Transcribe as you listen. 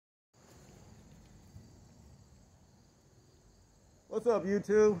What's up,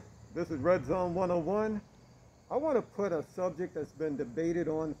 YouTube? This is Red Zone 101. I want to put a subject that's been debated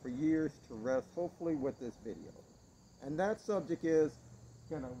on for years to rest, hopefully with this video. And that subject is,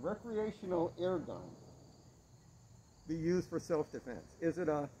 can a recreational air gun be used for self-defense? Is it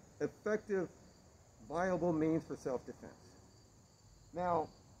an effective, viable means for self-defense? Now,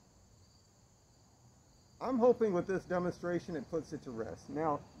 I'm hoping with this demonstration it puts it to rest.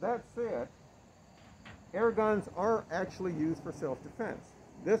 Now, that said, air guns are actually used for self-defense.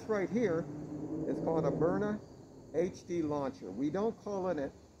 This right here is called a Byrna HD launcher. We don't call it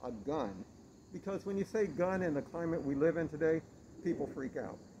a gun because when you say gun in the climate we live in today, people freak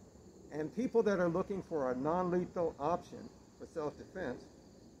out. And people that are looking for a non-lethal option for self-defense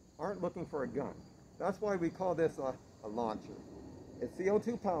aren't looking for a gun. That's why we call this a launcher. It's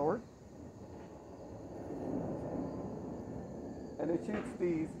CO2 powered, and it shoots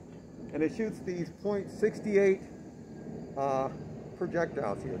these .68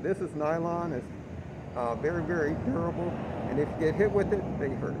 projectiles here. This is nylon. It's very, very durable, and if you get hit with it, they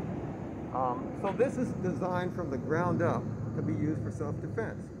hurt. So this is designed from the ground up to be used for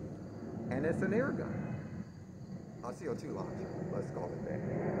self-defense, and it's an air gun. A CO2 launcher, let's call it that.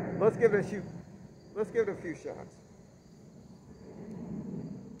 Let's give it a shoot. Let's give it a few shots.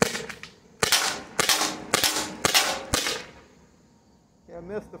 Okay, I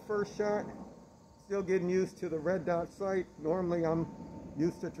missed the first shot. Still getting used to the red dot sight. Normally I'm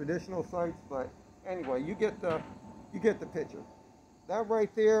used to traditional sights, but anyway, you get the picture. That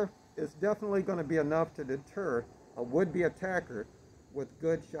right there is definitely going to be enough to deter a would-be attacker with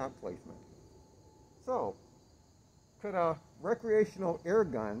good shot placement. So, could a recreational air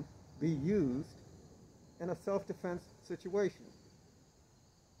gun be used in a self-defense situation?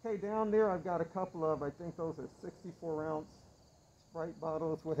 Okay, down there I've got a couple of, I think those are 64-ounce Sprite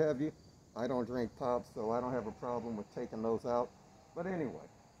bottles, what have you. I don't drink pop, so I don't have a problem with taking those out. But anyway,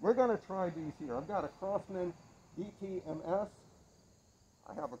 we're going to try these here. I've got a Crosman DPMS.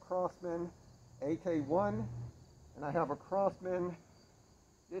 I have a Crosman AK1. And I have a Crosman,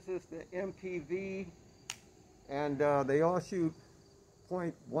 this is the MPV. And they all shoot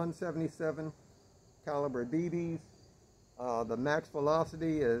 .177 caliber BBs. The max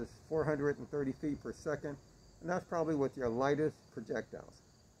velocity is 430 feet per second. And that's probably with your lightest projectiles.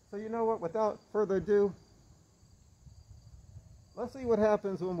 So you know what, without further ado, let's see what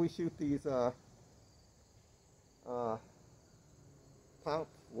happens when we shoot these pop,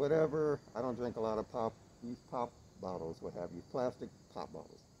 whatever. I don't drink a lot of pop, these pop bottles, what have you, plastic pop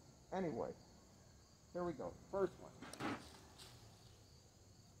bottles. Anyway, here we go, first one.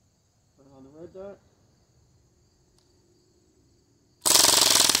 Turn on the red dot.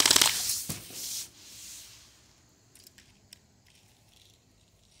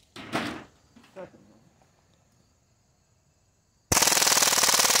 Second one.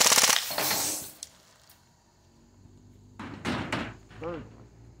 Third one.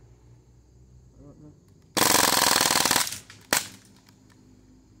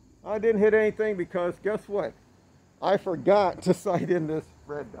 I didn't hit anything because guess what? I forgot to sight in this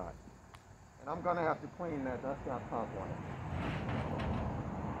red dot. And I'm going to have to clean that. That's got pop on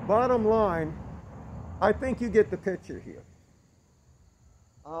it. Bottom line, I think you get the picture here.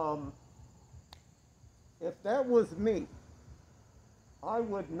 If that was me, I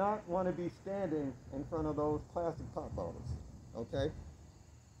would not want to be standing in front of those plastic pop bottles, okay?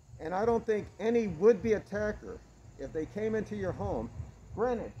 And I don't think any would-be attacker, if they came into your home,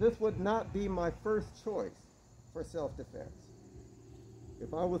 granted, this would not be my first choice for self-defense.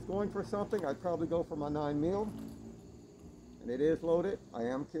 If I was going for something, I'd probably go for my 9mm, and it is loaded. I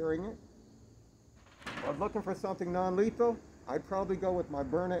am carrying it. If I was looking for something non-lethal, I'd probably go with my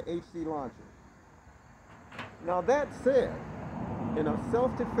Byrna HD launcher. Now that said, in a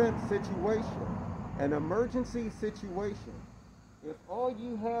self-defense situation, an emergency situation, if all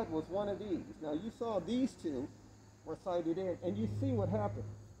you had was one of these, now you saw these two were sighted in, and you see what happened.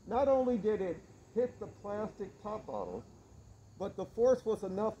 Not only did it hit the plastic pop bottles, but the force was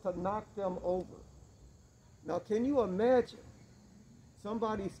enough to knock them over. Now can you imagine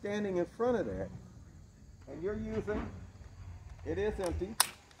somebody standing in front of that, and you're using, it is empty,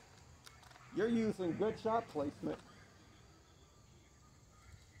 you're using good shot placement.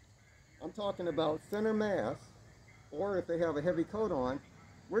 I'm talking about center mass, or if they have a heavy coat on,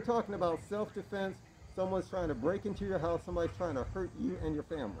 we're talking about self-defense. Someone's trying to break into your house, somebody's trying to hurt you and your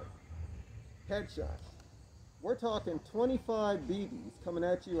family. Headshots. We're talking 25 BBs coming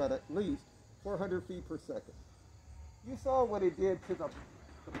at you at least 400 feet per second. You saw what it did to the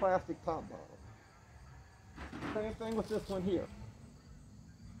plastic pop bottle. Same thing with this one here.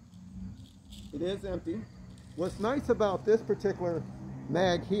 It is empty. What's nice about this particular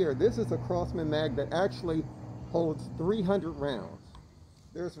mag here, this is a Crosman mag that actually holds 300 rounds.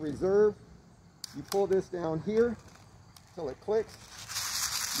 There's reserve. You pull this down here till it clicks.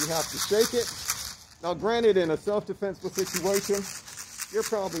 You have to shake it. Now granted, in a self-defense situation, you're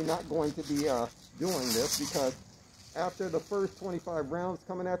probably not going to be doing this, because after the first 25 rounds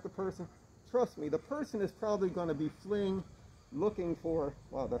coming at the person, trust me, the person is probably going to be fleeing, looking for,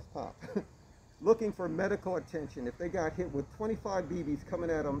 wow, that's pop, looking for medical attention if they got hit with 25 BBs coming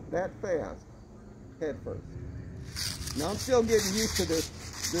at them that fast, head first. Now I'm still getting used to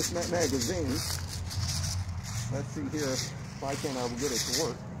this magazine. Let's see here if I can get it to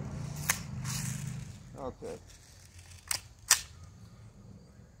work. Okay.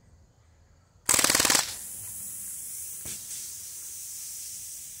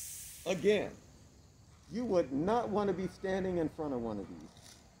 Again, you would not want to be standing in front of one of these.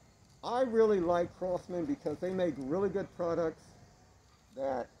 I really like Crosman because they make really good products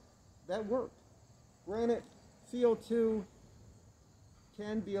that work. Granted, CO2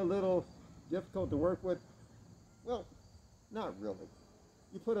 can be a little difficult to work with. Well, not really.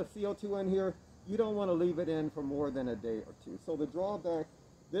 You put a CO2 in here, you don't want to leave it in for more than a day or two. So the drawback,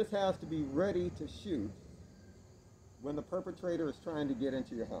 this has to be ready to shoot when the perpetrator is trying to get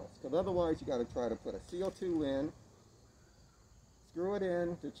into your house. Because otherwise you got to try to put a CO2 in, screw it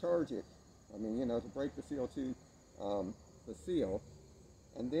in to charge it. I mean, you know, to break the CO2, the seal.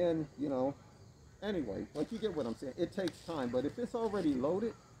 And then, you know, anyway, like you get what I'm saying. It takes time. But if it's already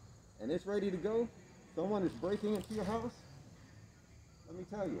loaded and it's ready to go, someone is breaking into your house, let me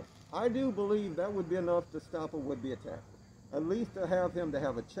tell you, I do believe that would be enough to stop a would-be attacker. At least to have him to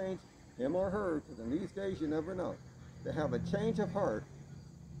have a change, him or her, because in these days you never know, to have a change of heart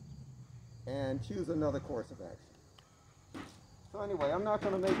and choose another course of action. So anyway, I'm not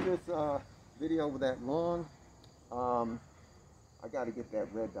going to make this video that long. I got to get that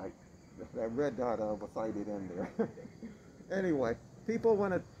red dot was sighted in there. Anyway, people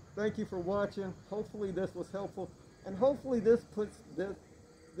want to thank you for watching. Hopefully this was helpful, and hopefully this puts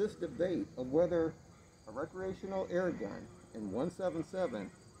this debate of whether a recreational air gun in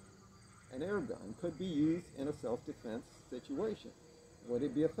 177, an air gun, could be used in a self-defense situation. Would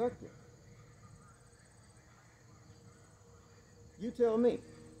it be effective? You tell me.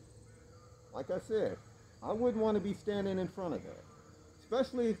 Like I said, I wouldn't want to be standing in front of that,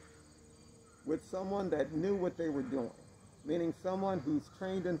 especially with someone that knew what they were doing, meaning someone who's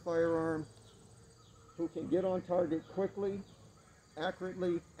trained in firearms, who can get on target quickly,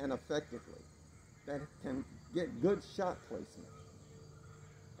 accurately, and effectively, that can get good shot placement.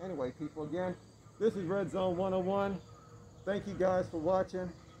 Anyway, people, again, this is Red Zone 101. Thank you guys for watching.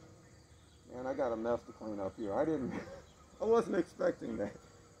 Man, I got a mess to clean up here. I wasn't expecting that.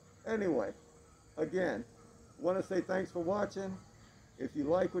 Anyway, again, want to say thanks for watching. If you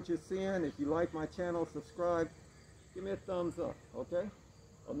like what you're seeing, if you like my channel, subscribe. Give me a thumbs up, okay?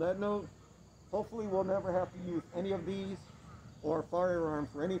 On that note, hopefully we'll never have to use any of these or a firearm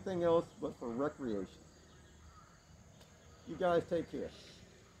for anything else but for recreation. You guys take care.